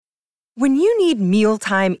When you need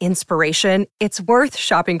mealtime inspiration, it's worth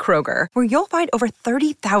shopping Kroger, where you'll find over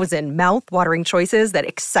 30,000 mouth-watering choices that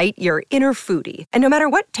excite your inner foodie. And no matter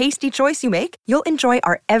what tasty choice you make, you'll enjoy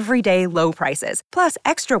our everyday low prices, plus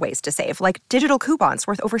extra ways to save, like digital coupons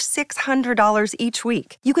worth over $600 each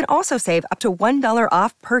week. You can also save up to $1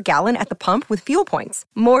 off per gallon at the pump with fuel points.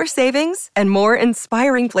 More savings and more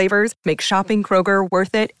inspiring flavors make shopping Kroger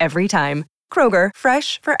worth it every time. Kroger,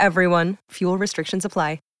 fresh for everyone. Fuel restrictions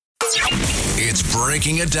apply. It's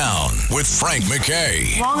Breaking It Down with Frank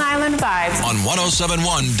McKay. Long Island Vibes. On 107.1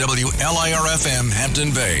 WLIR-FM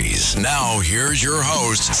Hampton Bays. Now, here's your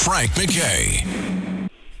host, Frank McKay.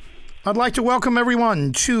 I'd like to welcome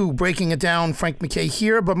everyone to Breaking It Down. Frank McKay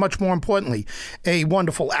here, but much more importantly, a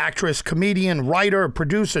wonderful actress, comedian, writer,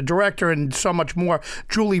 producer, director, and so much more.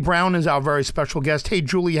 Julie Brown is our very special guest. Hey,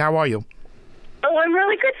 Julie, how are you? Oh, I'm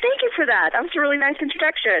really good. Thank you for that. That was a really nice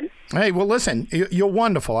introduction. Hey, well, listen, you're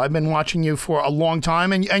wonderful. I've been watching you for a long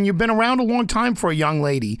time, and you've been around a long time for a young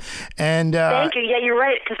lady. And thank you. Yeah, you're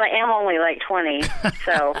right, because I am only like 20,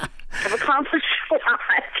 so I've accomplished a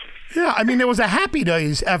lot. Yeah, I mean, there was a Happy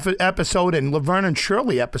Days episode and Laverne and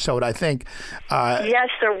Shirley episode, I think. Yes,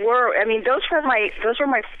 there were. I mean, those were my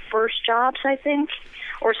first jobs, I think,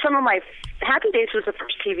 or some of my Happy Days was the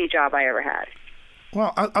first TV job I ever had.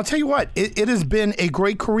 Well, I'll tell you what, it has been a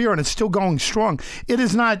great career and it's still going strong. It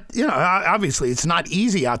is not, obviously it's not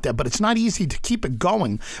easy out there, but it's not easy to keep it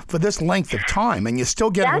going for this length of time, and you still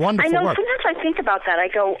get wonderful work. Sometimes I think about that. I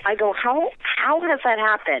go, how has that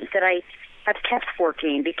happened that I have kept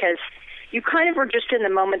working? Because you kind of are just in the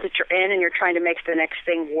moment that you're in and you're trying to make the next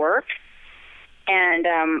thing work.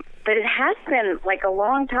 And but it has been like a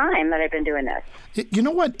long time that I've been doing this. You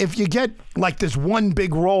know what? If you get like this one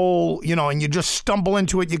big role, and you just stumble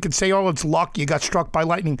into it, you could say, "Oh, it's luck. You got struck by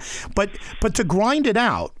lightning." But to grind it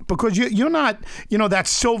out, because you're not, that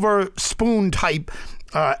silver spoon type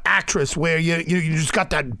actress where you just got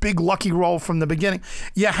that big lucky role from the beginning.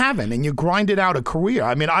 You haven't, and you grinded out a career.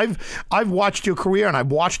 I mean, I've watched your career and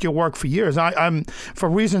I've watched your work for years. I'm for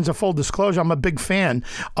reasons of full disclosure, I'm a big fan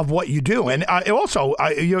of what you do, and also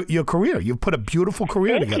your career. You've put a beautiful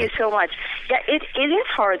career together. Thank you so much. Yeah, it is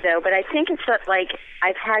hard though, but I think it's that like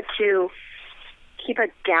I've had to keep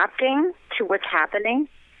adapting to what's happening.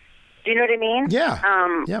 Do you know what I mean? Yeah.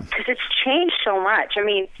 Yeah. Because it's changed so much. I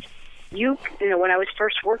mean. You know, when I was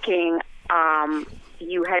first working,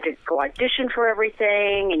 you had to go audition for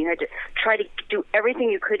everything, and you had to try to do everything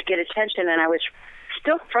you could to get attention. And I was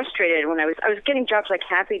still frustrated when I was getting jobs like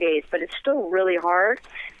Happy Days, but it's still really hard.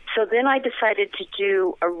 So then I decided to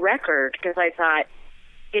do a record because I thought,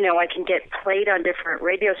 I can get played on different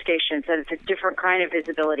radio stations, and it's a different kind of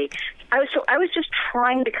visibility. I was just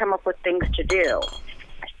trying to come up with things to do,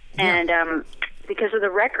 and because of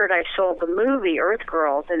the record, I sold the movie Earth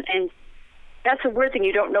Girls, and that's a weird thing.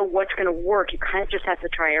 You don't know what's going to work. You kind of just have to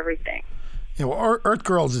try everything. Earth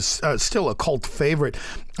Girls is still a cult favorite.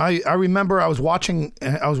 I remember I was watching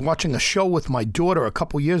a show with my daughter a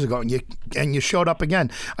couple years ago, and you showed up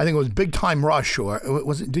again. I think it was Big Time Rush, or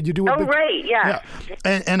was it? Did you do it? Oh, right, yeah.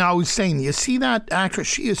 And I was saying, you see that actress?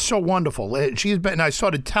 She is so wonderful. She's been. And I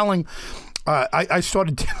started telling. I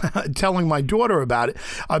started telling my daughter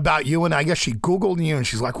about you, and I guess she Googled you, and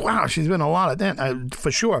she's like, "Wow, she's been a lot of that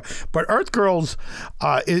for sure." But Earth Girls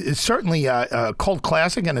is certainly a cult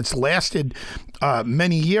classic, and it's lasted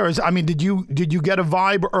many years. I mean, did you get a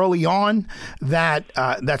vibe early on that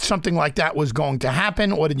something like that was going to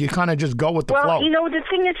happen, or did you kind of just go with the flow? Well, the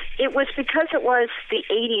thing is, it was because it was the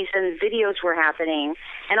 '80s and videos were happening,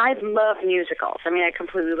 and I love musicals. I mean, I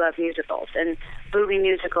completely love musicals and movie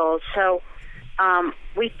musicals. So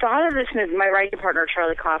we thought of this movie, my writing partner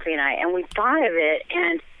Charlie Coffey and I, and we thought of it,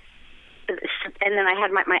 and then I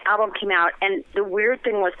had my album came out, and the weird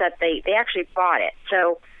thing was that they actually bought it.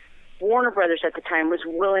 So Warner Brothers at the time was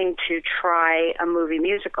willing to try a movie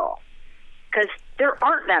musical because there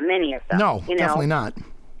aren't that many of them. No, definitely not.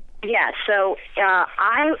 Yeah, so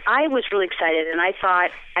I was really excited, and I thought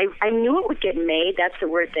I knew it would get made. That's the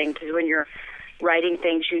weird thing, because when you're writing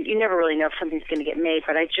things, you never really know if something's going to get made,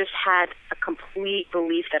 but I just had a complete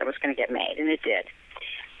belief that it was going to get made, and it did.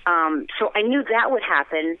 So I knew that would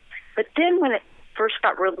happen, but then when it first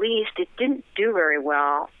got released, it didn't do very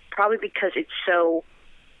well, probably because it's so,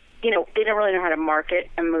 they don't really know how to market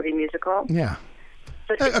a movie musical. Yeah.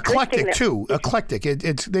 Eclectic too. Eclectic.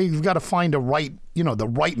 They've got to find the right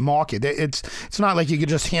market. It's not like you could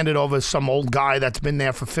just hand it over to some old guy that's been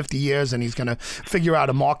there for 50 years and he's going to figure out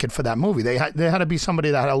a market for that movie. They had to be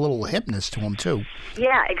somebody that had a little hipness to them too.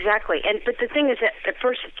 Yeah, exactly. But the thing is that at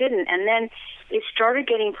first it didn't, and then it started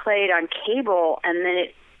getting played on cable, and then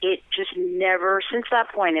it just never, since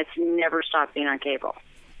that point, it's never stopped being on cable.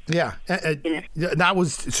 Yeah, that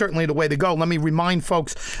was certainly the way to go. Let me remind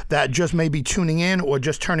folks that just may be tuning in or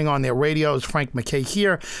just turning on their radios. Frank MacKay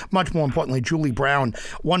here. Much more importantly, Julie Brown,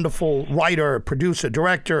 wonderful writer, producer,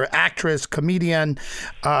 director, actress, comedian,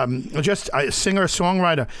 just a singer,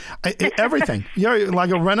 songwriter, everything. You're like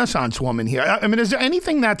a Renaissance woman here. I mean, is there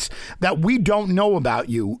anything that we don't know about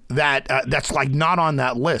you that's like not on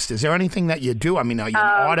that list? Is there anything that you do? I mean, are you an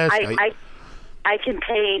artist? I can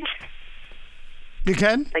paint. You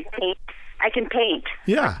can? Like paint. I can paint.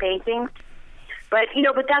 Yeah. Like painting. But,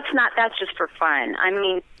 but that's just for fun. I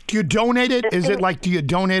mean. Do you donate it? Is it like, do you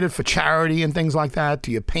donate it for charity and things like that?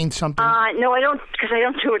 Do you paint something? No, I don't, because I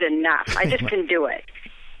don't do it enough. I just can do it.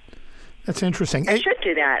 That's interesting. I should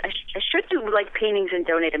do that. I should do like paintings and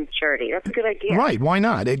donate them to charity. That's a good idea. Right? Why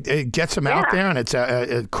not? It gets them out there, and it's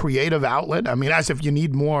a creative outlet. I mean, as if you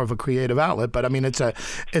need more of a creative outlet, but I mean, it's a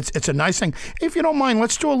nice thing. If you don't mind,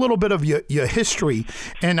 let's do a little bit of your history.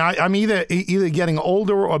 And I'm either getting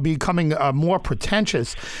older or becoming more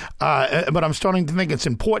pretentious, but I'm starting to think it's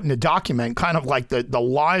important to document kind of like the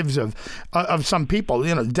lives of some people.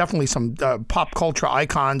 Definitely some pop culture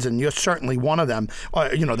icons, and you're certainly one of them.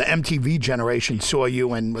 The MTV generation saw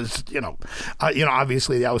you and was,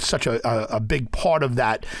 obviously that was such a big part of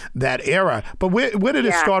that era. But where did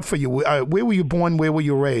it start for you? Where were you born? Where were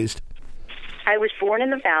you raised? I was born in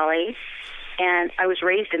the Valley, and I was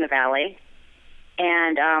raised in the Valley.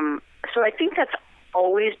 And so I think that's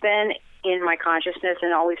always been in my consciousness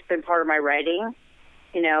and always been part of my writing,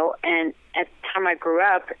 And at the time I grew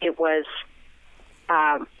up, it was,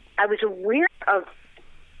 I was aware of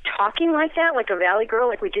talking like that, like a Valley girl,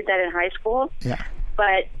 like we did that in high school. Yeah.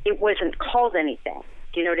 But it wasn't called anything.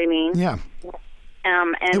 Do you know what I mean? Yeah.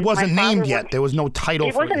 And it wasn't named yet. There was no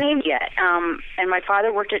title for it. It wasn't named yet. And my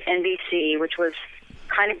father worked at NBC, which was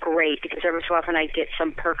kind of great because every so often I get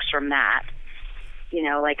some perks from that.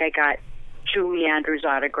 Like I got Julie Andrews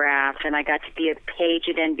autographs, and I got to be a page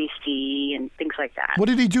at NBC and things like that. What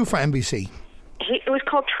did he do for NBC? It was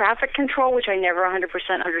called traffic control, which I never 100%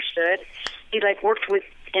 understood. He worked with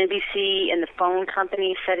NBC and the phone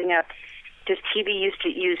company setting up, because TV used to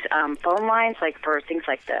use phone lines for things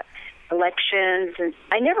like the elections, and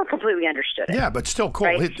I never completely understood it. Yeah, but still cool.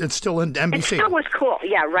 Right? It's still in NBC. It still was cool.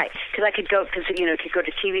 Yeah, right. Because I could go, could go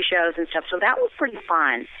to TV shows and stuff. So that was pretty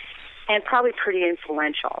fun, and probably pretty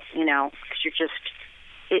influential. Because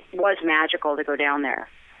it was magical to go down there.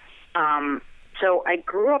 So I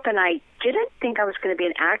grew up, and I didn't think I was going to be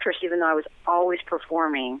an actress, even though I was always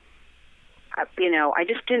performing. I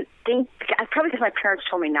just didn't think, probably because my parents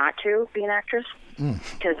told me not to be an actress,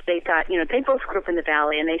 because they thought, they both grew up in the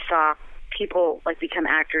Valley, and they saw people become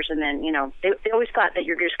actors, and then, they always thought that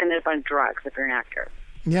you're just going to end up on drugs if you're an actor.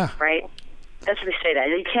 Yeah. Right? That's what they say, that.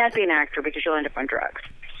 You can't be an actor because you'll end up on drugs.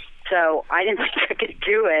 So I didn't think I could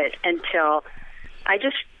do it until I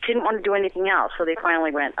just didn't want to do anything else. So they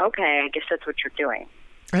finally went, okay, I guess that's what you're doing.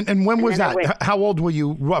 And when was that? How old were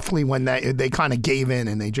you roughly when they kind of gave in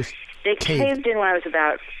and they just They caved in when I was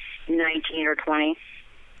about 19 or 20.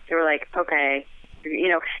 They were like, okay,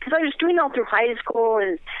 because I was doing all through high school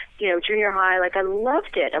and, junior high. I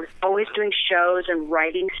loved it. I was always doing shows and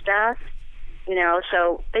writing stuff,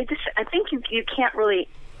 so they just, I think you can't really,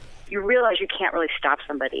 you realize you can't really stop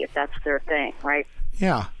somebody if that's their thing, right?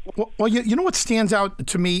 Yeah. Well, you know what stands out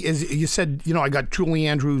to me is you said, I got Julie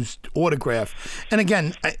Andrews' autograph. And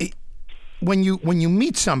again, when you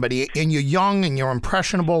meet somebody and you're young and you're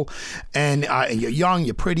impressionable and you're young,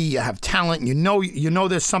 you're pretty, you have talent, you know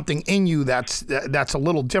there's something in you that's a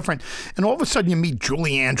little different, and all of a sudden you meet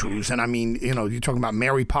Julie Andrews, and I mean, you're talking about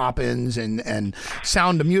Mary Poppins and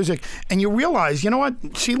Sound of Music, and you realize, what,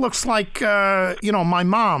 she looks like my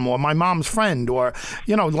mom or my mom's friend, or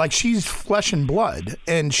like she's flesh and blood,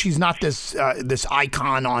 and she's not this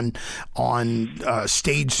icon on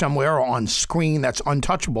stage somewhere or on screen that's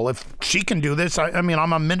untouchable. If she can do this, I mean,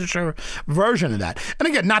 I'm a miniature version of that. And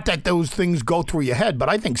again, not that those things go through your head, but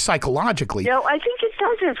I think psychologically. No, I think it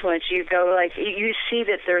does influence you, though. You see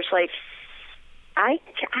that there's I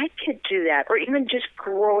could do that. Or even just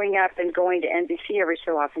growing up and going to NBC every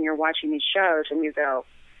so often, you're watching these shows and you go,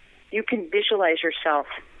 you can visualize yourself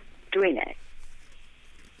doing it.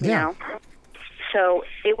 You know? So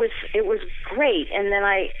it was great. And then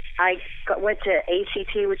I went to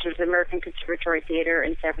ACT, which is the American Conservatory Theater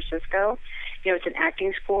in San Francisco. It's an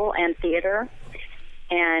acting school and theater.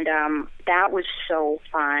 And that was so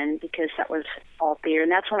fun because that was all theater.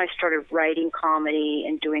 And that's when I started writing comedy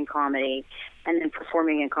and doing comedy and then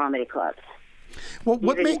performing in comedy clubs. Well,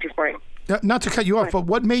 what Not to cut you off, but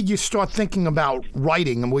what made you start thinking about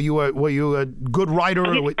writing? And were you a good writer?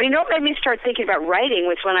 You know what made me start thinking about writing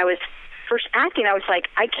was when I was first acting. I was like,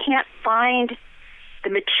 I can't find the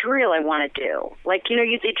material I want to do. Like,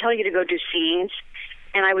 they tell you to go do scenes,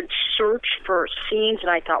 and I would search for scenes that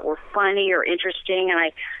I thought were funny or interesting, and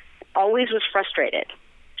I always was frustrated,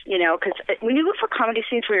 because when you look for comedy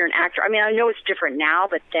scenes when you're an actor, I mean, I know it's different now,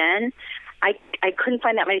 but then I couldn't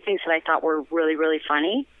find that many things that I thought were really, really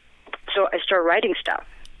funny. So I started writing stuff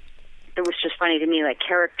that was just funny to me, like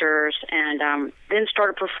characters, and then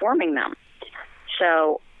started performing them.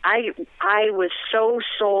 So I was so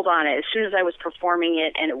sold on it. As soon as I was performing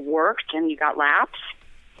it and it worked and you got laughs,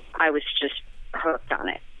 I was just hooked on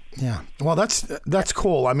it. Yeah. Well, that's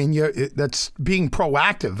cool. I mean, that's being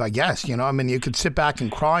proactive, I guess. I mean, you could sit back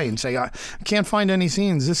and cry and say, I can't find any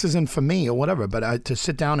scenes. This isn't for me or whatever. But to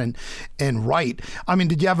sit down and write. I mean,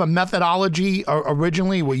 did you have a methodology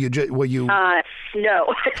originally? Were you?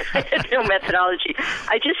 No, I had no methodology.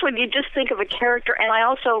 When you just think of a character, and I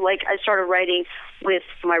also I started writing with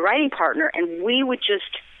my writing partner, and we're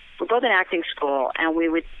both in acting school, and we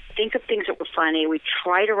would think of things that were funny. We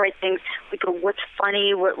try to write things. We go, what's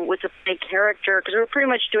funny? What's a funny character? Because we were pretty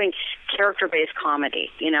much doing character-based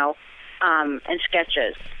comedy, and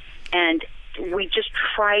sketches. And we just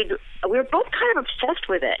tried. We were both kind of obsessed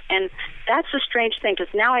with it. And that's the strange thing,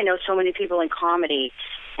 because now I know so many people in comedy,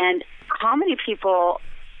 and comedy people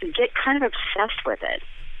get kind of obsessed with it,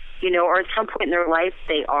 or at some point in their life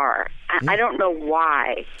they are. I don't know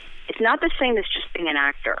why. It's not the same as just being an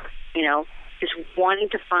actor, just wanting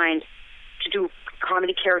to do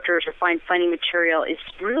comedy characters or find funny material is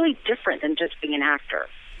really different than just being an actor.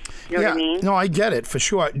 You know what I mean? No, I get it, for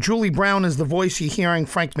sure. Julie Brown is the voice you're hearing.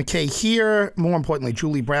 Frank McKay here. More importantly,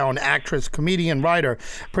 Julie Brown, actress, comedian, writer,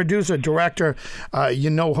 producer, director. You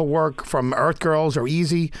know her work from Earth Girls or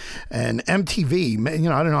Easy and MTV. I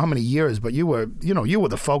don't know how many years, but you were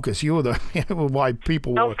the focus. You were the why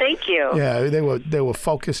people were. Oh, thank you. Yeah, they were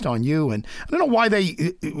focused on you, and I don't know why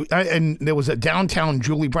and there was a Downtown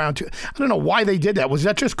Julie Brown too. I don't know why they did that. Was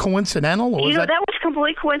that just coincidental, or that was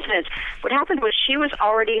complete coincidence. What happened was she was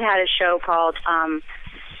already had a show called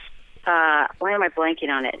why am I blanking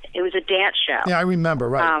on it? It was a dance show. Yeah, I remember,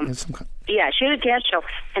 right. Yeah, she had a dance show,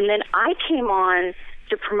 and then I came on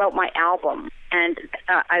to promote my album, and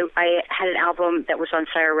I had an album that was on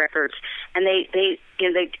Sire Records, and they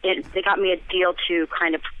got me a deal to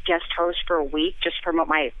kind of guest host for a week just to promote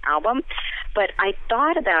my album. But I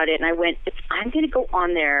thought about it, and I went, if I'm going to go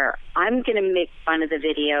on there, I'm going to make fun of the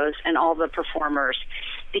videos and all the performers,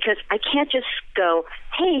 because I can't just go,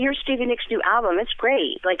 hey, here's Stevie Nicks' new album. It's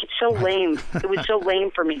great. It's so lame. It was so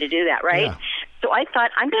lame for me to do that, right? Yeah. So I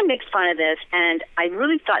thought, I'm going to make fun of this, and I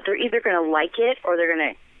really thought they're either going to like it or they're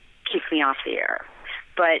going to kick me off the air.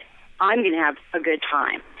 But I'm going to have a good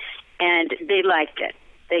time. And they liked it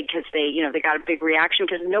because they got a big reaction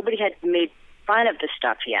because nobody had made fun of the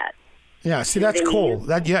stuff yet. Yeah, see, that's cool.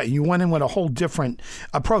 You went in with a whole different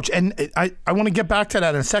approach, and I want to get back to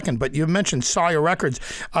that in a second. But you mentioned Sire Records.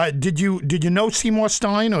 Did you know Seymour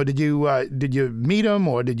Stein, or did you meet him,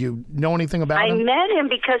 or did you know anything about him? I met him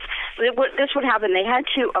because this would happen. They had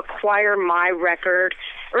to acquire my record.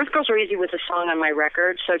 Earth Girls Are Easy was a song on my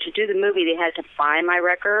record, so to do the movie, they had to buy my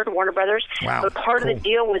record, Warner Brothers. Wow, but part of the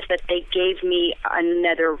deal was that they gave me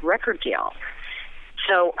another record deal.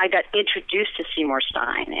 So I got introduced to Seymour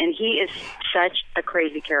Stein, and he is such a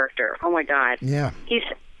crazy character. Oh my God! Yeah, he's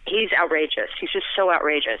outrageous. He's just so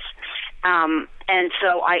outrageous. And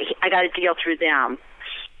so I got a deal through them,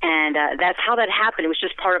 and that's how that happened. It was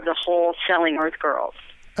just part of the whole selling Earth Girls.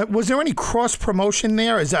 Was there any cross promotion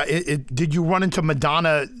there? Did you run into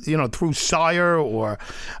Madonna, through Sire or?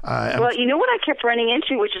 Well, you know what I kept running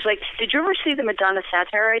into, which is did you ever see the Madonna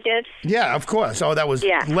satire I did? Yeah, of course. Oh, that was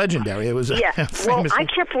legendary. It was famous. Well, I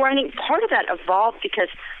kept running. Part of that evolved because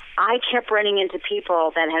I kept running into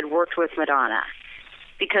people that had worked with Madonna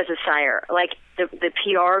because of Sire. Like the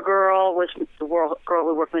PR girl was the girl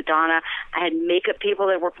who worked with Madonna. I had makeup people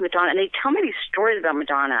that worked with Madonna, and they tell me these stories about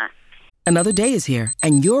Madonna. Another day is here,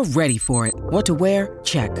 and you're ready for it. What to wear?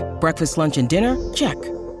 Check. Breakfast, lunch, and dinner? Check.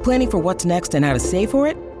 Planning for what's next and how to save for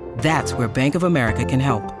it? That's where Bank of America can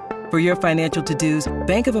help. For your financial to-dos,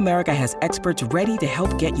 Bank of America has experts ready to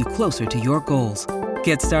help get you closer to your goals.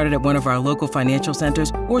 Get started at one of our local financial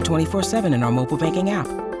centers or 24/7 in our mobile banking app.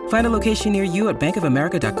 Find a location near you at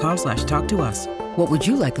bankofamerica.com/talktous. What would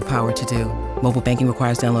you like the power to do? Mobile banking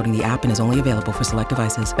requires downloading the app and is only available for select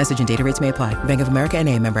devices. Message and data rates may apply. Bank of America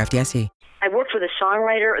NA, member FDIC. I worked with a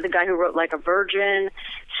songwriter, the guy who wrote Like a Virgin.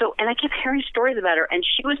 And I kept hearing stories about her, and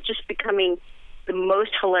she was just becoming the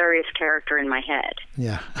most hilarious character in my head.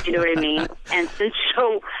 Yeah. You know what I mean? And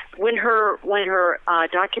so when her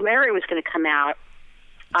documentary was going to come out,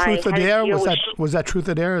 Truth or Dare? Was that Truth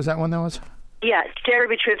or Dare? Is that one that was? Yeah, Dare to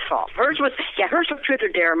Be Truthful. Hers was Truth or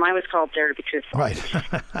Dare. Mine was called Dare to Be Truthful. Right.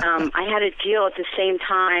 I had a deal at the same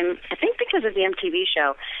time, I think because of the MTV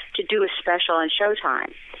show, to do a special on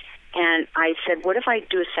Showtime. And I said, what if I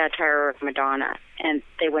do a satire of Madonna? And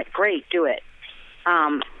they went, great, do it.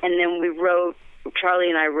 And then Charlie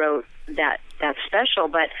and I wrote that special,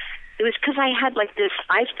 but it was because I had like this,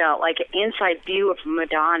 I felt like an inside view of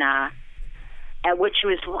Madonna at what she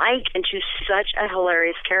was like, and she's such a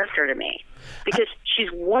hilarious character to me. Because she's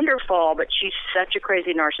wonderful, but she's such a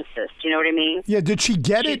crazy narcissist. You know what I mean? Yeah. Did she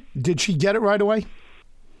get it? Did she get it right away?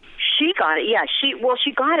 She got it. Yeah. She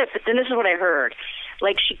got it. But then this is what I heard.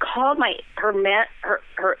 Like, she called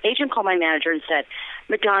her agent called my manager and said,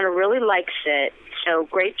 Madonna really likes it. So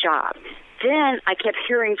great job. Then I kept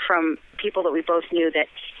hearing from people that we both knew that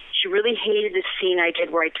she really hated the scene I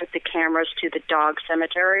did where I took the cameras to the dog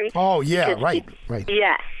cemetery. Oh yeah, right.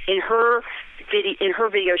 Yeah. In her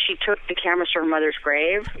video, she took the cameras to her mother's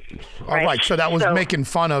grave. Right? Oh, right. So that was making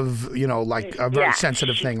fun of, like a very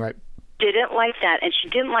sensitive thing, right? Didn't like that, and she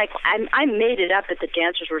didn't like. I made it up that the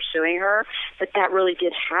dancers were suing her, but that really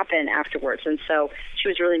did happen afterwards, and so she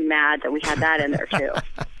was really mad that we had that in there too.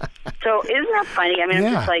 So isn't that funny? I mean,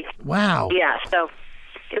 I'm just like, wow. Yeah. So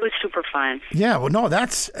it was super fun. Yeah. Well, no,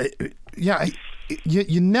 that's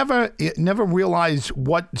You never realize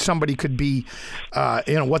what somebody could be,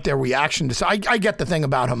 what their reaction to. So I get the thing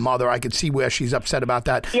about her mother. I could see where she's upset about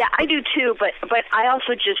that. Yeah, I do too. But I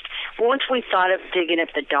also just, once we thought of digging at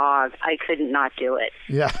the dog, I couldn't not do it.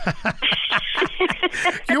 Yeah.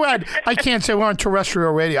 I can't say, we're on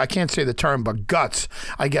terrestrial radio, I can't say the term, but guts,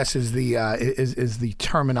 I guess, is the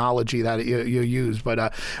terminology that you use.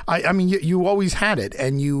 But I mean, you always had it,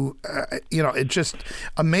 and it's just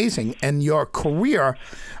amazing. And your career,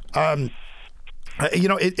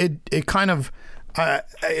 it kind of,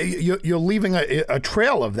 you're leaving a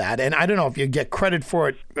trail of that, and I don't know if you get credit for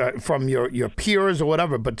it from your peers or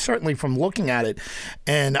whatever, but certainly from looking at it.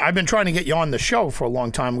 And I've been trying to get you on the show for a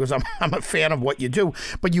long time because I'm a fan of what you do,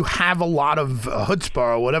 but you have a lot of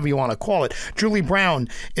chutzpah, or whatever you want to call it. Julie Brown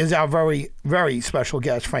is our very, very special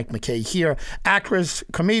guest. Frank MacKay here, actress,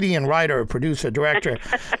 comedian, writer, producer, director.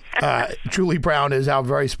 Julie Brown is our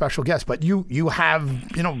very special guest, but you have,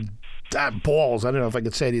 balls. I don't know if I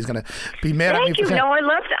could say it. He's going to be mad at me. Thank you. No, I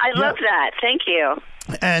love that. Thank you.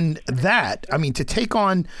 And that, I mean, to take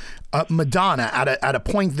on Madonna at a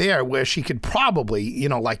point there where she could probably,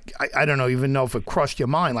 I don't even know if it crossed your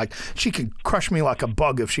mind, like she could crush me like a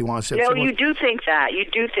bug if she wants to. No, you do think that. You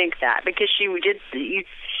do think that because she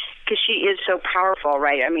is so powerful,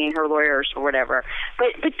 right? I mean, her lawyers or whatever.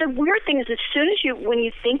 But the weird thing is, as soon as when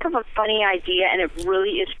you think of a funny idea and it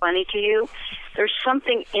really is funny to you, there's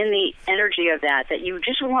something in the energy of that you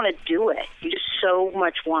just want to do it. You just so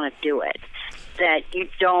much want to do it that you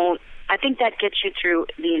don't. I think that gets you through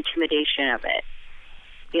the intimidation of it,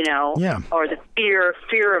 or the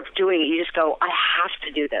fear of doing it. You just go, I have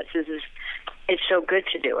to do this. It's so good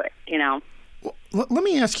to do it, Well, let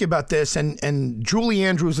me ask you about this, and Julie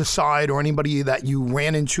Andrews aside, or anybody that you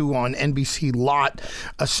ran into on NBC lot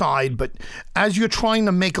aside, but as you're trying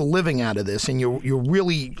to make a living out of this, and you're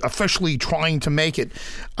really officially trying to make it,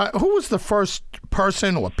 who was the first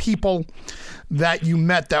person or people that you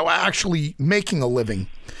met that were actually making a living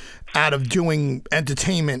out of doing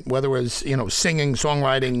entertainment, whether it was singing,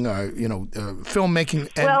 songwriting, filmmaking?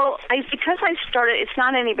 Because I started, it's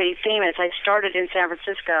not anybody famous. I started in San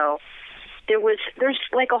Francisco. There's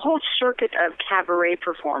like a whole circuit of cabaret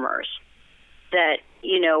performers that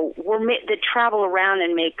that travel around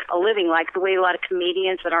and make a living, like the way a lot of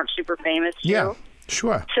comedians that aren't super famous do. Yeah,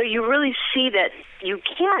 sure. So you really see that you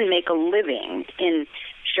can make a living in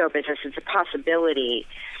show business. It's a possibility,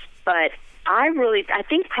 but I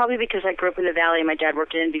think probably because I grew up in the Valley and my dad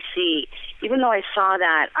worked at NBC, even though I saw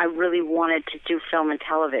that, I really wanted to do film and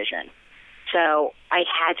television. So I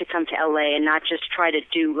had to come to LA and not just try to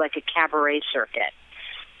do like a cabaret circuit.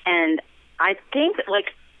 And I think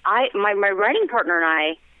my writing partner and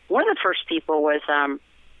I, one of the first people was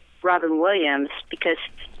Robin Williams, because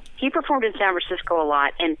he performed in San Francisco a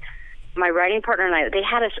lot. And my writing partner and I,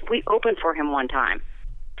 we opened for him one time.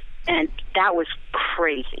 And that was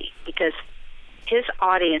crazy because his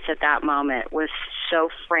audience at that moment was so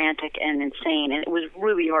frantic and insane. And it was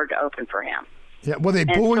really hard to open for him. Yeah, were they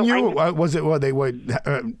booing you? Was it? They were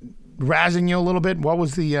razzing you a little bit? What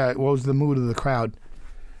was the mood of the crowd?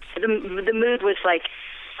 The mood was like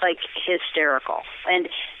hysterical, and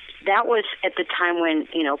that was at the time when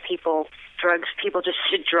people people just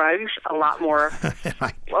did drugs a lot more.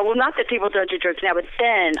 Well, not that people don't do drugs now, but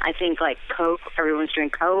then I think like Coke, everyone's doing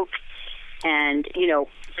Coke, and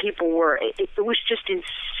people were. It was just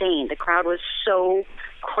insane. The crowd was so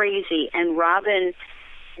crazy, and Robin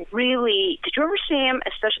really. Did you ever see him,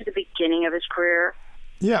 especially at the beginning of his career?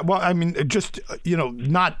 Yeah, well, I mean, just,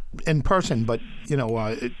 not in person, but,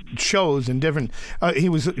 shows and different. He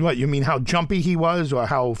was, what, you mean how jumpy he was or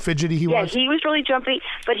how fidgety he was? Yeah, he was really jumpy,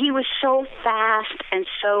 but he was so fast and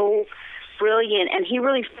so brilliant, and he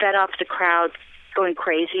really fed off the crowd going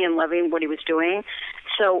crazy and loving what he was doing.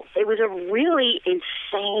 So it was a really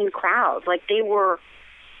insane crowd. Like, they were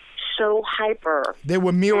so hyper. They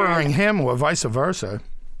were mirroring him or vice versa.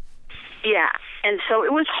 Yeah, and so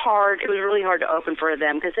it was hard. It was really hard to open for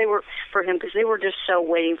them because they were just so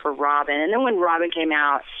waiting for Robin. And then when Robin came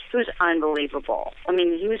out, it was unbelievable. I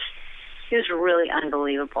mean, he was really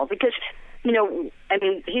unbelievable because he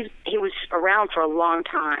was around for a long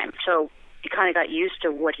time, so you kind of got used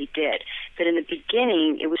to what he did. But in the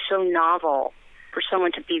beginning, it was so novel for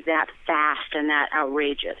someone to be that fast and that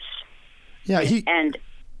outrageous. Yeah, the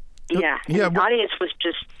audience was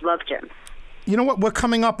just loved him. You know what? We're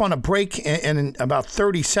coming up on a break in about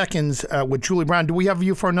 30 seconds with Julie Brown. Do we have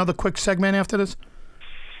you for another quick segment after this?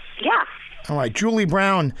 Yeah. All right. Julie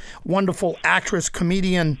Brown, wonderful actress,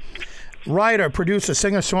 comedian, writer, producer,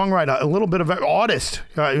 singer, songwriter, a little bit of an artist,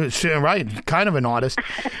 right? Kind of an artist,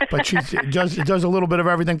 but she does a little bit of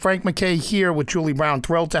everything. Frank MacKay here with Julie Brown.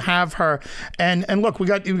 Thrilled to have her. And look, we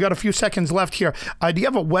got a few seconds left here. Do you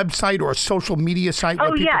have a website or a social media site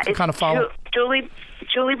where people can kind of follow?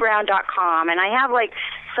 JulieBrown.com, and I have like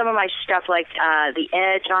some of my stuff like The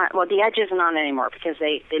Edge on. Well, The Edge isn't on anymore because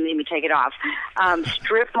they made me take it off.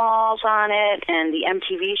 Strip malls on it, and the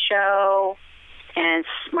MTV show, and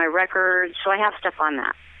my records. So I have stuff on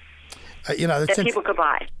that. That people could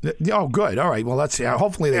buy. Oh, good. All right. Well, let's see.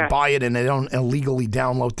 Hopefully they buy it and they don't illegally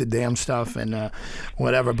download the damn stuff and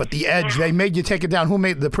whatever. But The Edge, they made you take it down.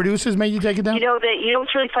 The producers made you take it down? You know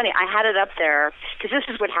what's really funny? I had it up there because this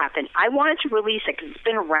is what happened. I wanted to release it because it's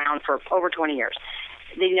been around for over 20 years.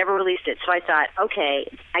 They never released it. So I thought, okay.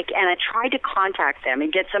 I tried to contact them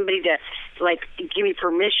and get somebody to, give me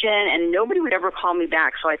permission, and nobody would ever call me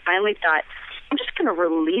back. So I finally thought, I'm just going to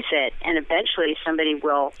release it, and eventually somebody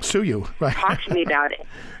will sue you, right? Talk to me about it,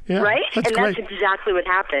 yeah, right? That's great. That's exactly what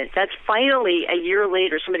happened. That's finally a year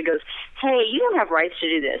later, somebody goes, "Hey, you don't have rights to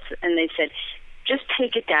do this," and they said, "Just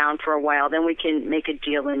take it down for a while, then we can make a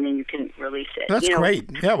deal, and then you can release it." That's great.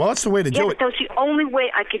 Yeah, well, that's the way to do it. That's the only way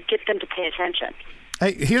I could get them to pay attention.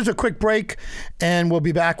 Hey, here's a quick break, and we'll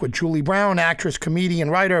be back with Julie Brown, actress, comedian,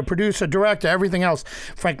 writer, producer, director, everything else.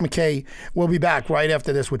 Frank MacKay. We'll be back right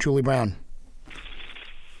after this with Julie Brown.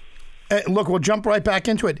 Look, we'll jump right back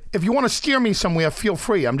into it. If you want to steer me somewhere, feel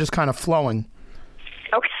free. I'm just kind of flowing.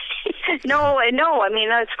 Okay. No, I mean,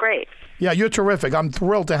 that's great. Yeah, you're terrific. I'm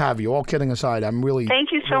thrilled to have you. All kidding aside, I'm really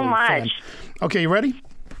Thank you so much. Fan. Okay, you ready?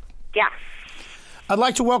 Yeah. I'd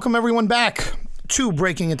like to welcome everyone back to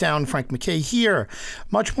Breaking It Down. Frank MacKay here.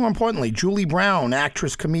 Much more importantly, Julie Brown,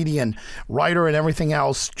 actress, comedian, writer, and everything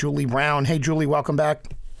else. Julie Brown. Hey, Julie, welcome back.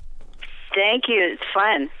 Thank you. It's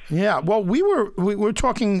fun. Yeah. Well, we were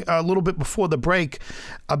talking a little bit before the break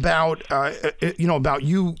about about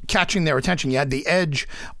you catching their attention. You had The Edge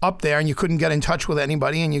up there, and you couldn't get in touch with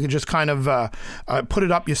anybody, and you could just kind of put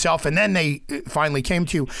it up yourself, and then they finally came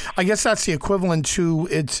to you. I guess that's the equivalent to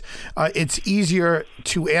it's easier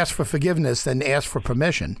to ask for forgiveness than ask for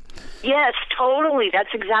permission. Yes, totally.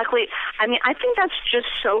 That's exactly. I mean, I think that's just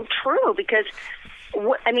so true because.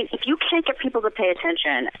 If you can't get people to pay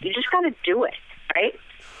attention, you just got to do it, right?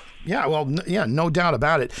 Yeah, well, no doubt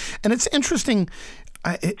about it. And it's interesting.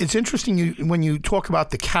 When you talk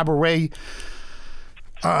about the cabaret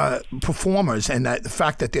performers and the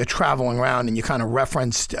fact that they're traveling around, and you kind of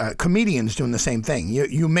referenced comedians doing the same thing.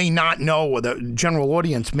 You may not know, or the general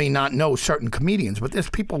audience may not know certain comedians, but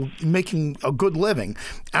there's people making a good living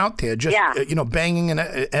out there, just banging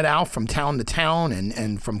it out from town to town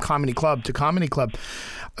and from comedy club to comedy club.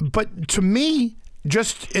 But to me,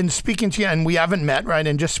 just in speaking to you, and we haven't met, right?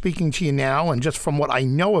 And just speaking to you now, and just from what I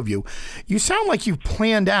know of you, you sound like you've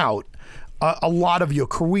planned out a lot of your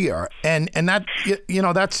career, and that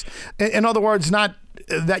that's, in other words, not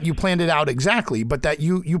that you planned it out exactly, but that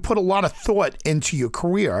you put a lot of thought into your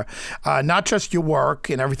career, not just your work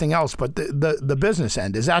and everything else, but the business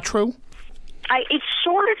end. Is that true? It's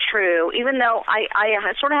sort of true, even though I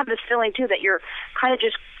sort of have this feeling too that you're kind of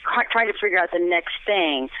just trying to figure out the next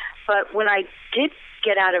thing. But when I did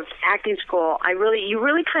get out of acting school, you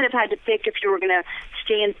really kind of had to pick if you were going to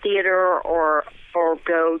stay in theater or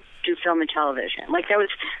go do film and television. Like that was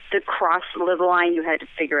the line you had to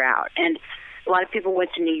figure out. And a lot of people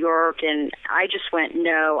went to New York, and I just went,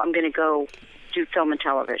 no, I'm going to go do film and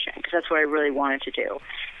television because that's what I really wanted to do.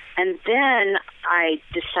 And then I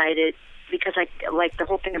decided, because I like the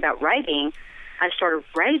whole thing about writing, I started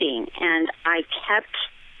writing, and I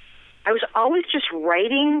was always just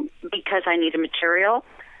writing because I needed material.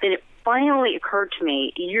 Then it finally occurred to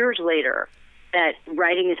me years later that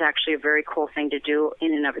writing is actually a very cool thing to do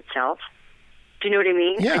in and of itself. Do you know what I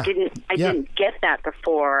mean? Yeah. I didn't get that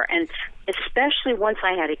before, and especially once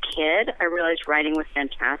I had a kid, I realized writing was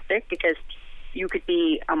fantastic because you could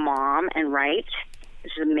be a mom and write.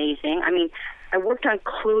 This is amazing. I mean, I worked on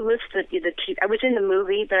Clueless, I was in the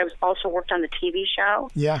movie, but I was also worked on the TV show.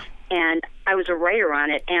 Yeah. And I was a writer on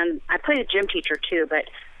it, and I played a gym teacher too, but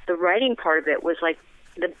the writing part of it was like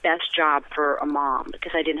the best job for a mom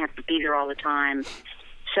because I didn't have to be there all the time.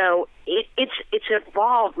 So it's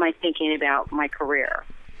evolved my thinking about my career.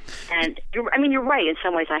 And you're right, in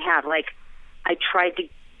some ways I have. Like, I tried to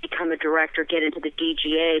become a director, get into the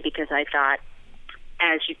DGA because I thought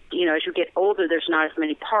as you get older, there's not as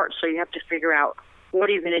many parts, so you have to figure out what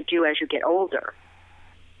are you going to do as you get older.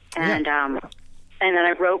 And and then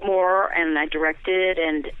I wrote more and I directed,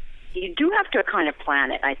 and you do have to kind of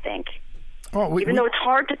plan it, I think. Even though it's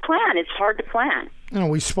hard to plan, it's hard to plan. You know,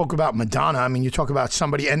 we spoke about Madonna. I mean, you talk about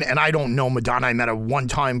somebody, and I don't know Madonna. I met her one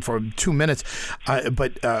time for 2 minutes,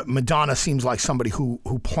 but Madonna seems like somebody who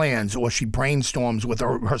plans, or she brainstorms with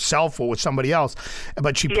herself or with somebody else,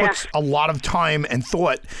 but she puts a lot of time and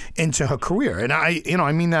thought into her career. And I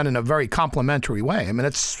mean that in a very complimentary way. I mean,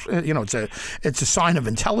 it's a sign of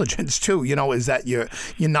intelligence too. Is that you're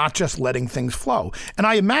not just letting things flow. And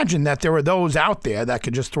I imagine that there are those out there that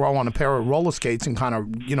could just throw on a pair of roller skates and kind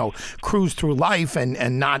of cruise through life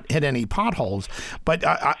and not hit any potholes. But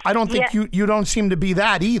I don't think you don't seem to be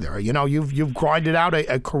that either. You've grinded out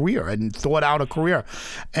a career and thought out a career.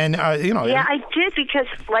 And, Yeah, I did because,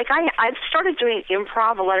 I've started doing a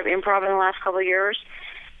lot of improv in the last couple of years.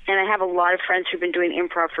 And I have a lot of friends who've been doing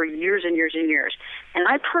improv for years and years and years. And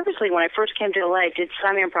I purposely, when I first came to LA, did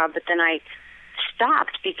some improv, but then I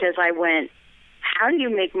stopped because I went, how do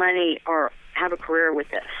you make money or have a career with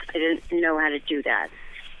this? I didn't know how to do that.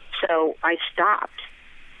 So I stopped,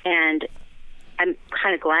 and I'm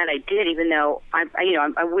kind of glad I did, even though I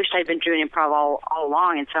wish I'd been doing improv all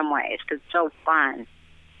along in some ways because it's so fun.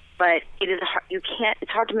 But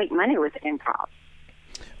it's hard to make money with improv.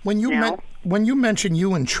 When you mentioned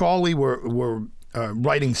you and Charlie were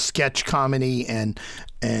writing sketch comedy and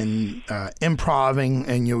improving,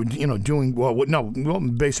 and you're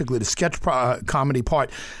doing basically the sketch comedy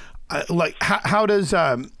part. How does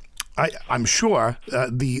I'm sure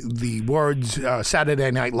the words Saturday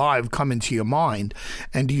Night Live come into your mind,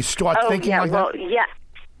 and do you start thinking like that? Yeah,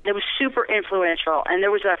 it was super influential, and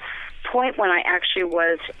there was a point when I actually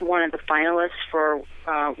was one of the finalists for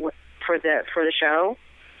the show,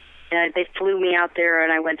 and they flew me out there,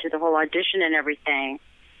 and I went through the whole audition and everything,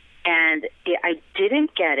 and I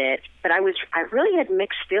didn't get it, but I really had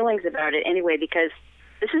mixed feelings about it anyway because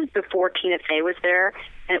this is before Tina Fey was there,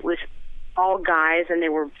 and it was all guys, and they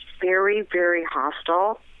were very, very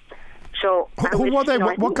hostile. So who were they?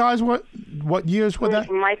 What guys were? What years were that?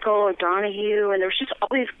 Michael O'Donoghue, and there was just all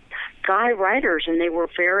these guy writers, and they were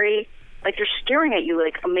very they're staring at you,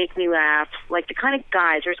 make me laugh, the kind of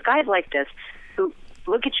guys. There's guys like this who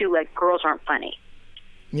look at you like girls aren't funny.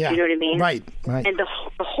 Yeah, you know what I mean? Right. And the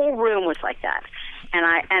whole room was like that, and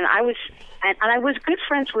I was good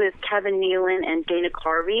friends with Kevin Nealon and Dana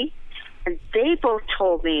Carvey. And they both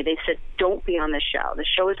told me, they said, don't be on the show. The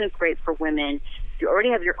show isn't great for women. You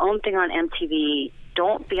already have your own thing on MTV.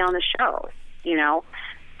 Don't be on the show,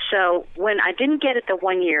 So when I didn't get it the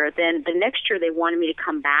 1 year, then the next year they wanted me to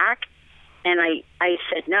come back. And I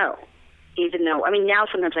said no, even though, now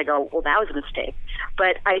sometimes I go, well, that was a mistake.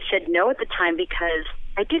 But I said no at the time because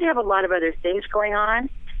I did have a lot of other things going on.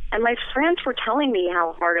 And my friends were telling me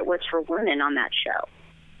how hard it was for women on that show.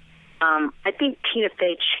 I think Tina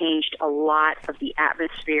Fey changed a lot of the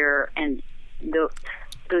atmosphere, and the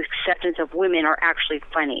acceptance of women are actually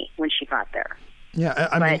funny when she got there. Yeah,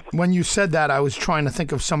 I mean, when you said that, I was trying to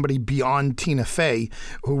think of somebody beyond Tina Fey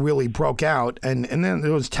who really broke out, and then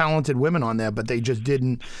there was talented women on there, but they just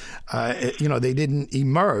didn't, they didn't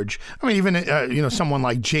emerge. I mean, even someone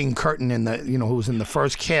like Jane Curtin who was in the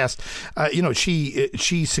first cast,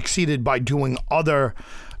 she succeeded by doing other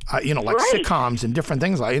like sitcoms and different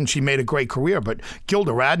things like. And she made a great career. But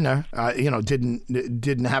Gilda Radner,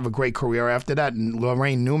 didn't have a great career after that. And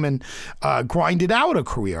Lorraine Newman grinded out a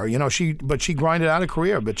career. She grinded out a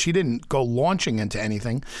career, but she didn't go launching into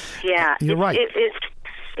anything. Yeah, you're right.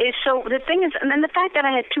 So the thing is, and then the fact that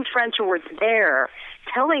I had two friends who were there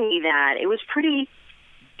telling me that, it was pretty.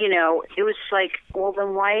 It was like, well,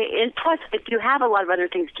 then why? And plus, if you have a lot of other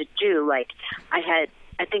things to do, like I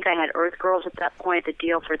think I had Earth Girls at that point, the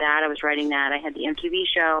deal for that. I was writing that. I had the MTV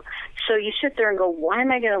show. So you sit there and go, why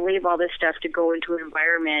am I going to leave all this stuff to go into an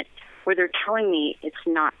environment where they're telling me it's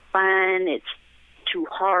not fun, it's too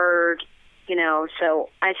hard, So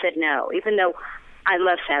I said no, even though I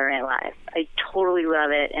love Saturday Night Live. I totally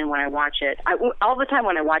love it. And when I watch it, all the time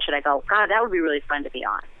when I watch it, I go, God, that would be really fun to be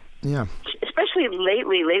on. Yeah. Especially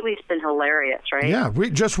lately. Lately, it's been hilarious, right? Yeah,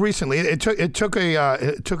 just recently, it took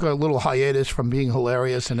a little hiatus from being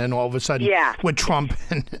hilarious, and then all of a sudden, with Trump,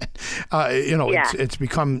 and it's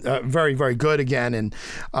become very, very good again, and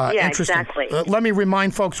interesting. Exactly. Let me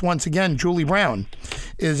remind folks once again, Julie Brown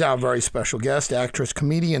is our very special guest, actress,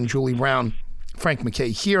 comedian Julie Brown. Frank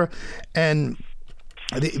MacKay here, and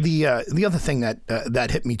the other thing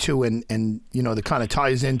that hit me too, and that kind of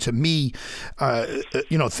ties into me,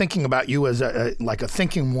 thinking about you as a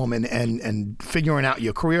thinking woman and figuring out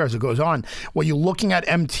your career as it goes on. Were you looking at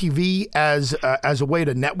MTV as a way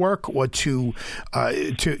to network or to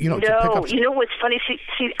pick up? What's funny?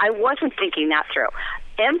 See, I wasn't thinking that through.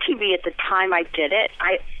 MTV at the time I did it,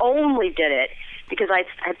 I only did it because I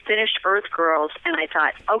had finished Earth Girls, and I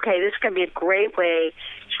thought, okay, this is going to be a great way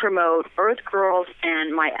to promote Earth Girls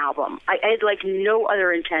and my album. I had no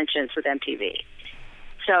other intentions with MTV.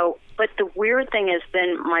 So, but the weird thing is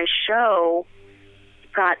then my show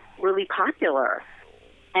got really popular,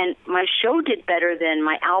 and my show did better than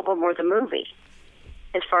my album or the movie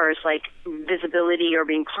as far as visibility or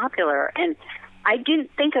being popular. And I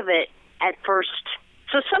didn't think of it at first.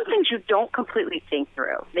 So some things you don't completely think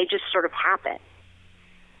through. They just sort of happen.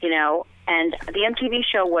 And the MTV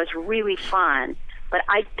show was really fun, but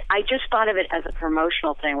I just thought of it as a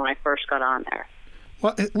promotional thing when I first got on there.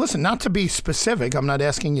 Well, listen, not to be specific, I'm not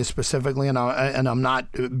asking you specifically, and I'm not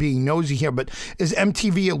being nosy here, but is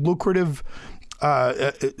MTV a lucrative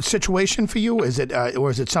situation for you? Is it, or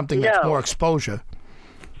is it something that's more exposure?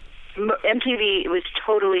 MTV was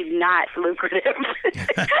totally not lucrative.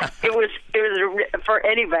 It was for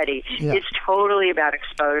anybody. Yeah. It's totally about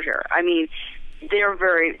exposure. I mean, they're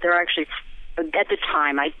actually, at the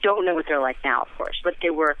time, I don't know what they're like now, of course, but they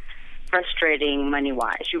were frustrating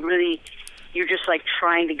money-wise. You're just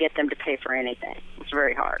trying to get them to pay for anything. It's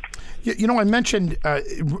very hard. I mentioned,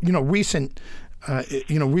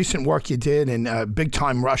 recent work you did, and Big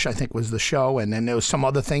Time Rush, I think, was the show, and then there was some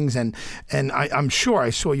other things, and I'm sure I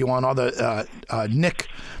saw you on other Nick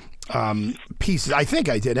pieces. I think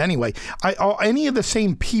I did anyway. Are any of the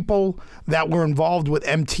same people that were involved with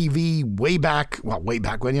MTV way back when,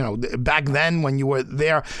 back then when you were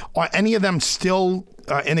there, are any of them still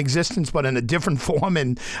in existence but in a different form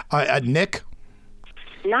at Nick?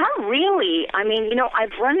 Not really. I mean,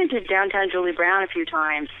 I've run into Downtown Julie Brown a few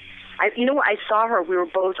times. I saw her. We were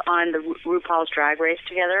both on the RuPaul's Drag Race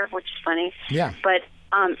together, which is funny. Yeah. But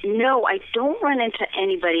no, I don't run into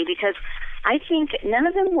anybody because I think none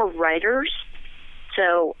of them were writers.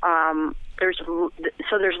 So there's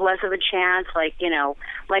less of a chance. I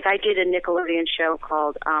did a Nickelodeon show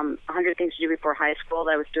called 100 Things to Do Before High School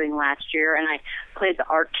that I was doing last year, and I played the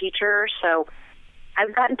art teacher. So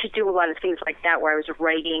I've gotten to do a lot of things like that where I was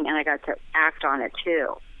writing and I got to act on it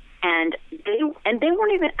too. And they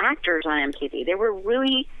weren't even actors on MTV. They were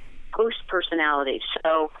really host personalities.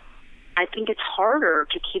 So I think it's harder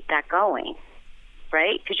to keep that going,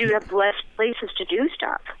 right? Because you have less places to do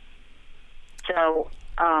stuff. So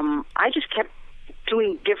I just kept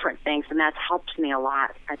doing different things, and that's helped me a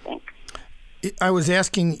lot, I think. I was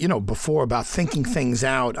asking, before about thinking things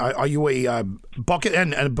out. Are you a bucket?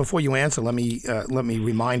 And before you answer, let me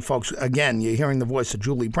remind folks again. You're hearing the voice of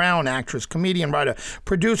Julie Brown, actress, comedian, writer,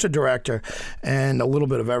 producer, director, and a little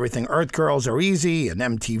bit of everything. Earth Girls Are Easy, and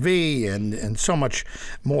MTV, and so much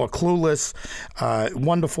more. Clueless,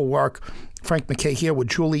 wonderful work. Frank MacKay here with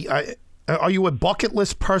Julie. Are you a bucket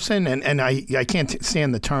list person? And I can't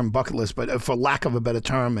stand the term bucket list, but for lack of a better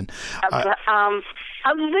term,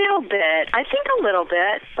 a little bit. I think a little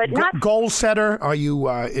bit, but not. Goal setter? Are you?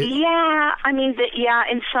 Yeah, I mean,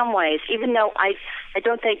 in some ways. Even though I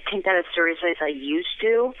don't take that as seriously as I used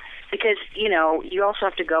to, because you also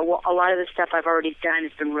have to go. Well, a lot of the stuff I've already done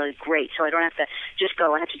has been really great, so I don't have to just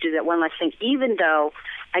go. I have to do that one last thing. Even though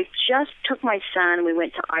I just took my son, we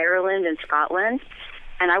went to Ireland and Scotland.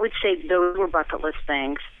 And I would say those were bucket list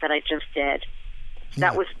things that I just did.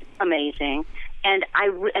 That was amazing. And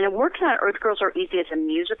I'm working on Earth Girls Are Easy as a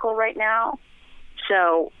musical right now.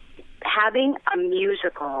 So having a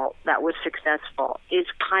musical that was successful is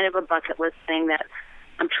kind of a bucket list thing that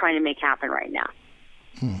I'm trying to make happen right now.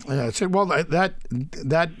 Yeah, so, well,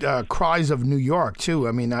 that cries of New York too.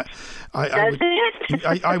 I mean, I would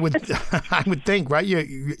I would think, right?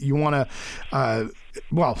 You want to.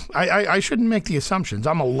 Well, I shouldn't make the assumptions.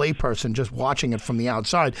 I'm a layperson just watching it from the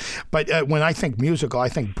outside. But when I think musical, I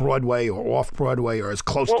think Broadway or off Broadway or as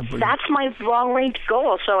close to. Well, that's my long-range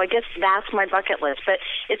goal. So I guess that's my bucket list. But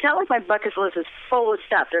it's not like my bucket list is full of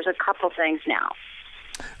stuff. There's a couple things now.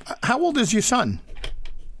 How old is your son?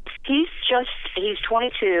 He's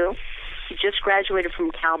 22. He just graduated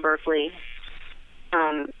from Cal Berkeley.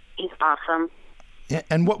 He's awesome. Yeah,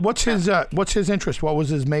 and what's his interest? What was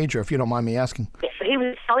his major, if you don't mind me asking? He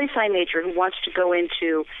was a poli-sci major who wants to go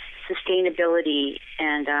into sustainability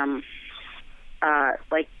and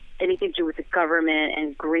like anything to do with the government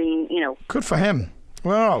and green. Good for him.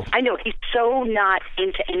 Wow. I know he's so not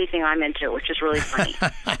into anything I'm into, which is really funny.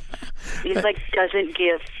 He's like doesn't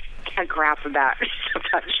give a crap about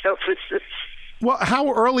show business. Well,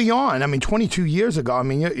 how early on? I mean, 22 years ago. I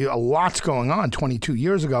mean, a lot's going on 22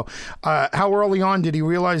 years ago. How early on did he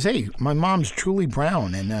realize, hey, my mom's Julie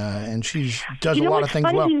Brown, and she does a lot of things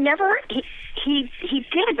funny? well? He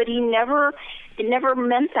did, but it never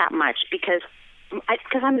meant that much because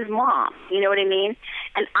I'm his mom. You know what I mean?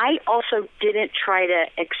 And I also didn't try to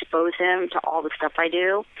expose him to all the stuff I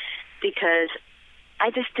do because I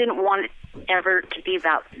just didn't want it ever to be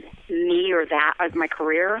about me or that as my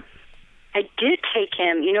career. I did take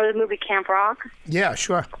him. You know the movie Camp Rock? Yeah,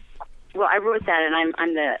 sure. Well, I wrote that, and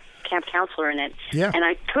I'm the camp counselor in it. Yeah. And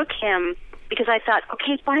I took him because I thought,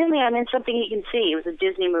 okay, finally I'm in something he can see. It was a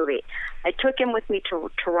Disney movie. I took him with me to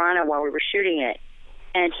Toronto while we were shooting it,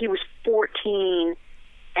 and he was 14.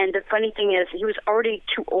 And the funny thing is, he was already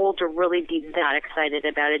too old to really be that excited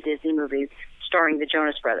about a Disney movie starring the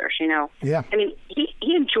Jonas Brothers, Yeah. I mean,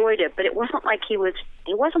 he enjoyed it, but it wasn't like he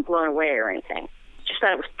wasn't blown away or anything. Just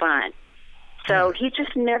thought it was fun. So he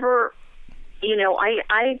just never,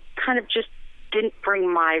 I kind of just didn't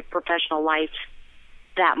bring my professional life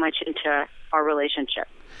that much into our relationship.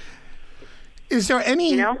 Is there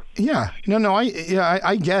any? Yeah. No.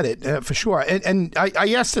 I get it for sure. And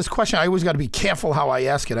I ask this question. I always got to be careful how I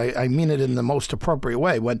ask it. I mean it in the most appropriate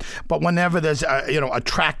way. But whenever there's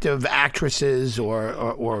attractive actresses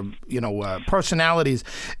or personalities,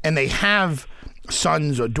 and they have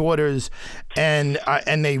sons or daughters, and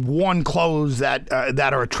they worn clothes that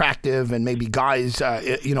are attractive, and maybe guys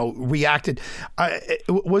reacted.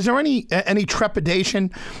 Was there any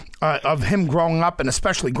trepidation of him growing up, and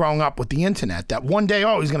especially growing up with the internet, that one day,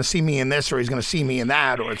 he's going to see me in this, or he's going to see me in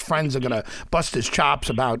that, or his friends are going to bust his chops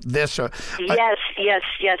about this? Or yes,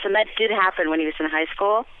 and that did happen when he was in high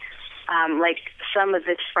school. Like some of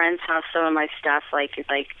his friends saw some of my stuff, like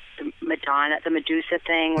the Medusa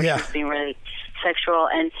thing, which was being really sexual.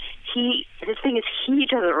 And the thing is, he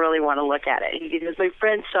doesn't really want to look at it. He goes, my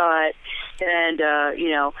friend saw it, and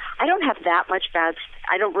I don't have that much bad.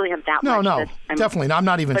 I don't really have that much. No, definitely. I'm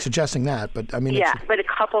not even suggesting that, but I mean, but a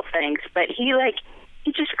couple things. But he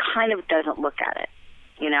just kind of doesn't look at it,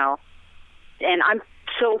 And I'm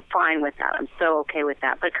so fine with that. I'm so okay with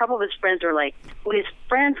that. But a couple of his friends were like, when his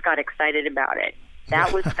friends got excited about it,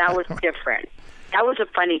 that was different. That was a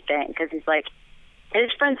funny thing because he's like, and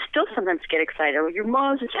his friends still sometimes get excited. Well, your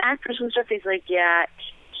mom's this actress and stuff. He's like, yeah.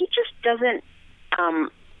 He just doesn't.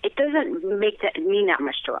 It doesn't mean that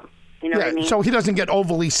much to him. You know what I mean? So he doesn't get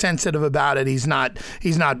overly sensitive about it. He's not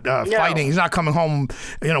fighting. He's not coming home,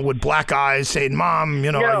 with black eyes saying, "Mom,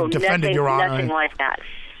 I defended your honor." Nothing like that.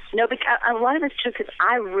 No, because a lot of it's true because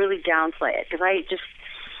I really downplay it because I just,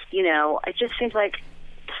 it just seems like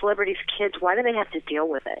celebrities' kids. Why do they have to deal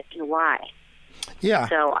with it? Why? Yeah.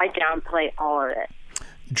 So I downplay all of it.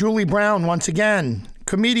 Julie Brown, once again,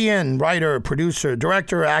 comedian, writer, producer,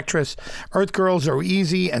 director, actress. Earth Girls Are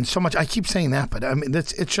Easy, and so much. I keep saying that, but I mean,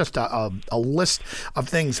 it's just a list of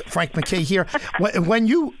things. Frank MacKay here. When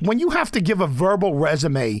you have to give a verbal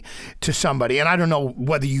resume to somebody, and I don't know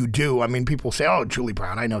whether you do. I mean, people say, "Oh, Julie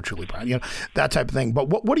Brown, I know Julie Brown," that type of thing. But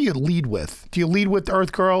what do you lead with? Do you lead with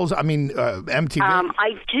Earth Girls? I mean, MTV.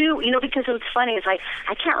 I do. Because what's funny is I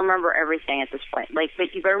can't remember everything at this point.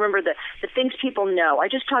 But you better remember the things people know. I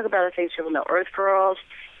just talk about the things people know. Earth Girls,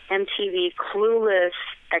 MTV, Clueless,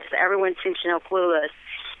 everyone seems to know Clueless,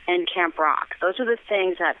 and Camp Rock. Those are the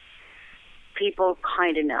things that people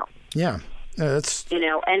kind of know. Yeah. That's...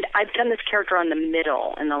 And I've done this character on The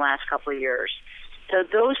Middle in the last couple of years So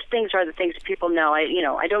those things are the things that people know.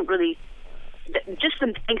 I don't really, just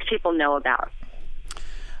the things people know about.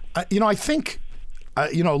 I think,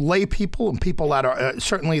 lay people and people that are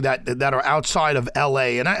certainly that are outside of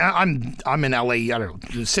L.A. and I'm in L.A. I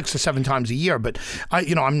don't know 6 or 7 times a year, but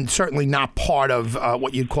I'm certainly not part of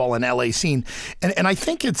what you'd call an L.A. scene, and I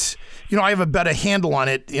think it's I have a better handle on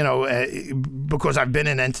it because I've been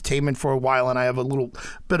in entertainment for a while and I have a little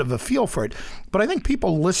bit of a feel for it. But I think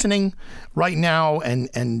people listening right now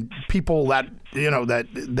and people that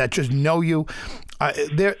that just know you.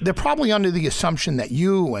 They're probably under the assumption that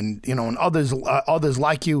you and and others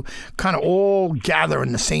like you kind of all gather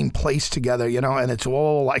in the same place together, and it's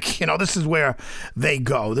all like this is where they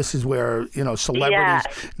go, this is where celebrities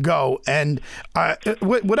go, and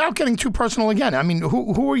without getting too personal again, I mean,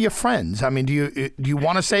 who are your friends? I mean, do you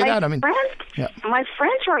want to say that? I mean, my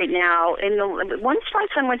friends right now, once my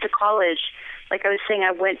son went to college, like I was saying,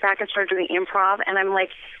 I went back and started doing improv, and I'm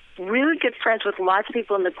like really good friends with lots of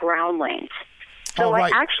people in the ground lanes. So I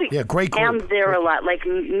actually am there a lot, like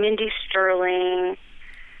Mindy Sterling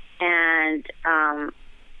and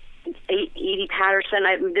Edie Patterson.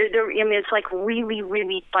 It's like really,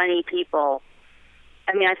 really funny people.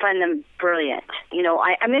 I mean, I find them brilliant.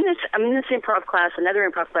 I'm in this improv class, another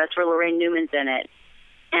improv class where Lorraine Newman's in it,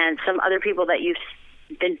 and some other people that you've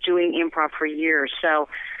been doing improv for years. So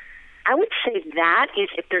I would say that is,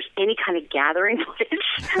 if there's any kind of gathering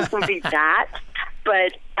place, would be that.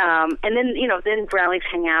 But and then then Brownleys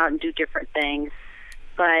hang out and do different things.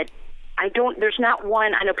 But there's not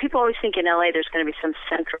one. I know people always think in LA there's going to be some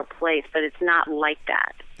central place, but it's not like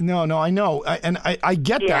that. No, I know, I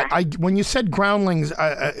get that. When you said Groundlings,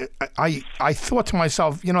 I thought to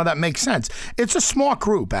myself, that makes sense. It's a smart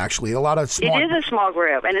group, actually. A lot of smart. It is a small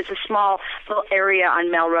group, and it's a small little area on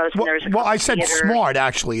Melrose. I said theater. Smart.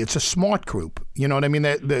 Actually, it's a smart group. You know what I mean?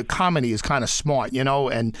 The comedy is kind of smart,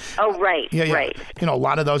 and right. A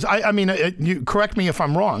lot of those. I mean, you correct me if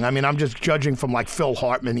I'm wrong. I mean, I'm just judging from like Phil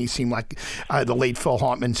Hartman. He seemed like the late Phil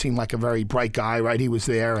Hartman seemed like a very bright guy, right? He was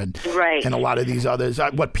there, and a lot of these others.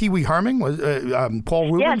 Pee Wee Herman was Paul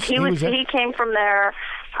Rubens. Yes, he came from there.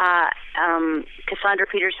 Cassandra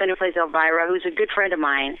Peterson, who plays Elvira, who's a good friend of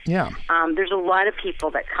mine. Yeah. There's a lot of people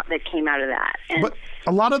that came out of that. But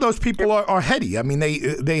a lot of those people are heady. I mean,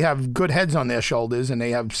 they have good heads on their shoulders, and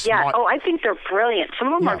they have smart... Yeah. Oh, I think they're brilliant.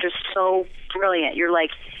 Some of them are just so brilliant. You're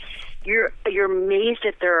like, you're amazed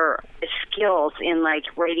at their skills in like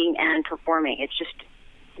writing and performing. It's just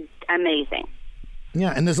amazing.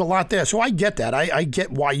 Yeah, and there's a lot there. So I get that. I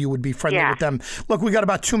get why you would be friendly with them. Look, we got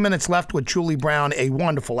about 2 minutes left with Julie Brown, a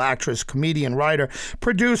wonderful actress, comedian, writer,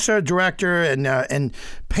 producer, director, and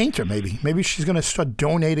painter, maybe. Maybe she's going to start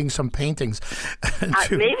donating some paintings.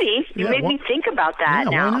 Maybe. You made me think about that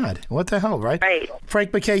now. Why not? What the hell, right? Right.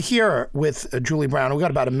 Frank MacKay here with Julie Brown. We got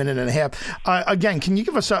about a minute and a half. Again, can you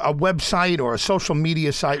give us a website or a social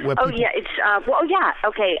media site where people... It's...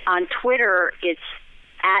 Okay, on Twitter, it's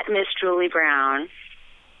at Miss Julie Brown.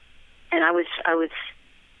 And I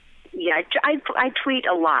tweet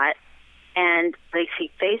a lot, and they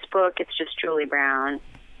see Facebook, it's just Julie Brown.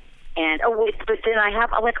 And but then I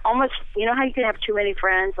have like almost, how you can have too many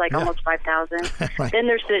friends, like almost 5,000. Right. Then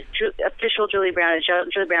there's the official Julie Brown,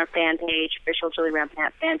 Julie Brown fan page, official Julie Brown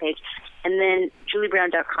fan page, and then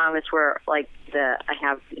JulieBrown.com is where I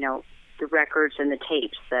have the records and the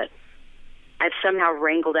tapes that I've somehow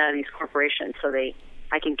wrangled out of these corporations so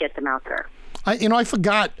I can get them out there. I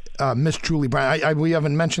forgot Miss Julie Brown. We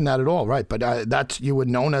haven't mentioned that at all, right? But you were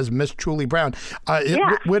known as Miss Julie Brown.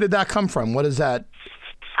 Where did that come from? What is that?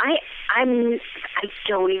 I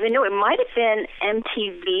don't even know. It might have been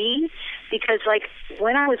MTV, because like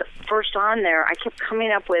when I was first on there, I kept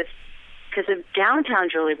coming up with, because of Downtown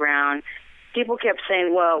Julie Brown, people kept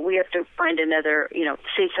saying, well, we have to find another,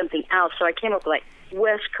 say something else. So I came up with like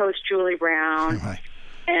West Coast Julie Brown, right.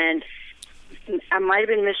 And I might have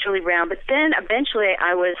been Miss Julie Brown, but then eventually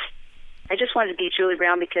I just wanted to be Julie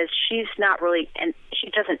Brown because she's not really, and she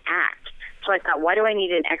doesn't act. So I thought, why do I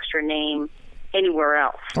need an extra name anywhere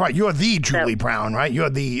else? Right, you're the Julie Brown, right? You're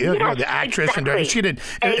the actress, exactly. And she did.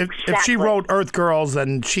 If she wrote Earth Girls,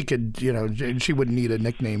 then she could, she wouldn't need a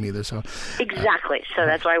nickname either. So exactly. So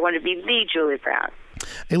that's why I wanted to be the Julie Brown.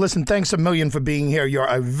 Hey, listen, thanks a million for being here. You're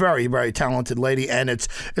a very, very talented lady, and it's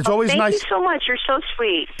always nice. Thank you so much. You're so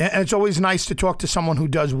sweet. And it's always nice to talk to someone who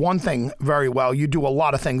does one thing very well. You do a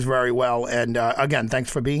lot of things very well, and again, thanks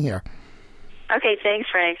for being here. Okay, thanks,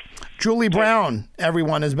 Frank. Julie Brown,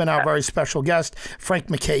 everyone, has been our very special guest. Frank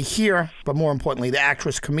MacKay here, but more importantly, the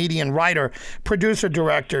actress, comedian, writer, producer,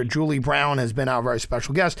 director, Julie Brown has been our very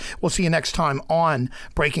special guest. We'll see you next time on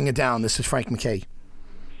Breaking It Down. This is Frank MacKay.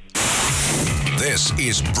 This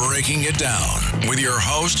is Breaking It Down with your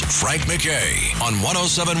host, Frank McKay, on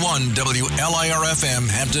 107.1 WLIR-FM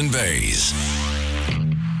Hampton Bays.